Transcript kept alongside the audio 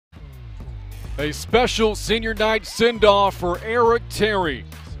A special senior night send-off for Eric Terry.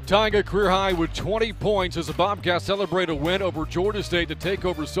 Tying a career high with 20 points as the Bobcats celebrate a win over Georgia State to take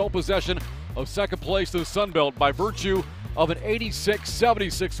over sole possession of second place in the Sun Belt by virtue of an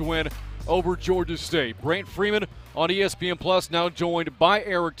 86-76 win over Georgia State. Brant Freeman on ESPN Plus, now joined by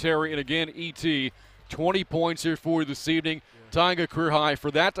Eric Terry, and again, ET, 20 points here for you this evening, tying a career high.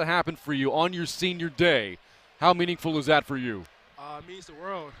 For that to happen for you on your senior day, how meaningful is that for you? It means the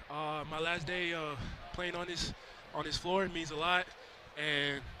world. My last day playing on this floor means a lot,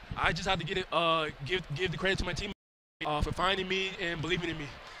 and I just have to give the credit to my team for finding me and believing in me.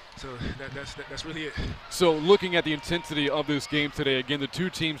 So that's really it. So looking at the intensity of this game today, again, the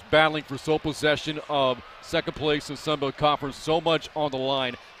two teams battling for sole possession of second place in Sun Belt Conference, so much on the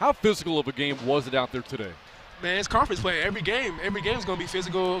line. How physical of a game was it out there today? Man, it's conference play. Every game is going to be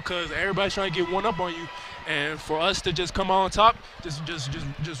physical because everybody's trying to get one up on you. And for us to just come on top,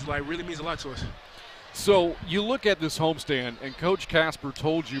 just like really means a lot to us. So you look at this homestand, and Coach Casper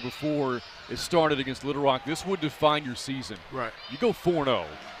told you before it started against Little Rock, this would define your season. Right. You go 4-0.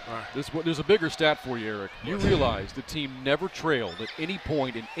 Right. There's a bigger stat for you, Eric. You realize the team never trailed at any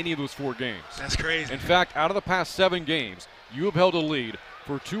point in any of those 4 games. That's crazy. In fact, out of the past 7 games, you have held a lead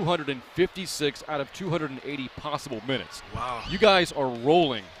for 256 out of 280 possible minutes. Wow. You guys are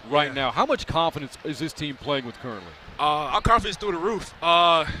rolling right now. How much confidence is this team playing with currently? Our confidence through the roof.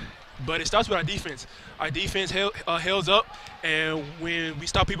 But it starts with our defense. Our defense holds up, and when we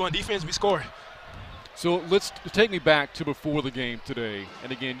stop people on defense, we score. So let's take me back to before the game today.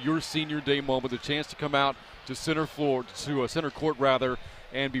 And again, your senior day moment, the chance to come out to center court rather,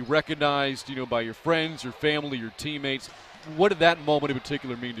 and be recognized, by your friends, your family, your teammates. What did that moment in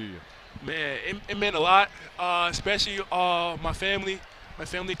particular mean to you? Man, it meant a lot, especially my family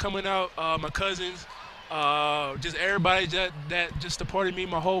coming out, my cousins, just everybody that just supported me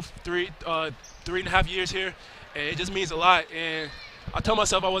my whole 3.5 years here, and it just means a lot. And I told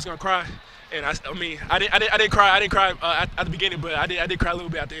myself I wasn't gonna cry, and I didn't cry at the beginning, but I did cry a little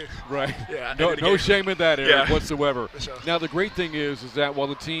bit at the end. Right. Yeah. No shame in that, Eric, whatsoever. For sure. Now the great thing is that while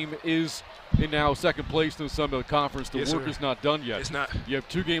the team is in now second place in the Sun Belt Conference, the work is not done yet. It's not. You have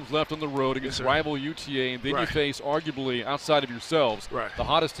 2 games left on the road against rival UTA, and then you face, arguably, outside of yourselves, the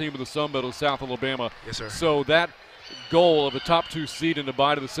hottest team in the Sun Belt is South Alabama. Yes, sir. So that goal of a top 2 seed and a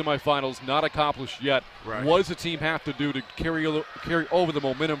bye to the semifinals not accomplished yet. Right. What does the team have to do to carry over the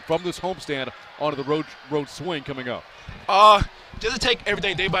momentum from this homestand onto the road swing coming up? Just to take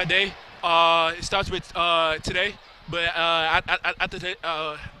everything day by day. It starts with today, but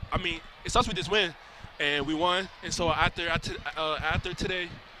it starts with this win, and we won. And so after today,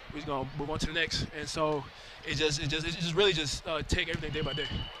 we're gonna move on to the next. And so it just really take everything day by day.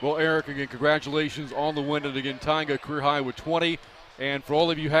 Well, Eric, again, congratulations on the win, and again, tying a career high with 20. And for all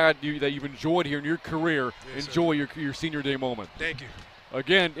of you that you've enjoyed here in your career, enjoy your senior day moment. Thank you.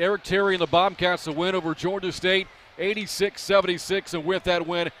 Again, Eric Terry and the Bobcats, a win over Georgia State, 86-76, and with that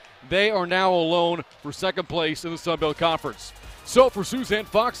win, they are now alone for second place in the Sun Belt Conference. So for Suzanne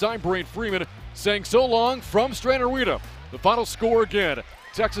Fox, I'm Brant Freeman saying so long from Strand-Arena. The final score again,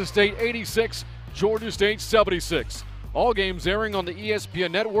 Texas State 86, Georgia State 76. All games airing on the ESPN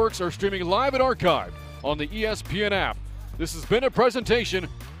networks are streaming live and archived on the ESPN app. This has been a presentation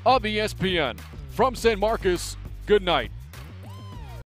of ESPN. From San Marcos, good night.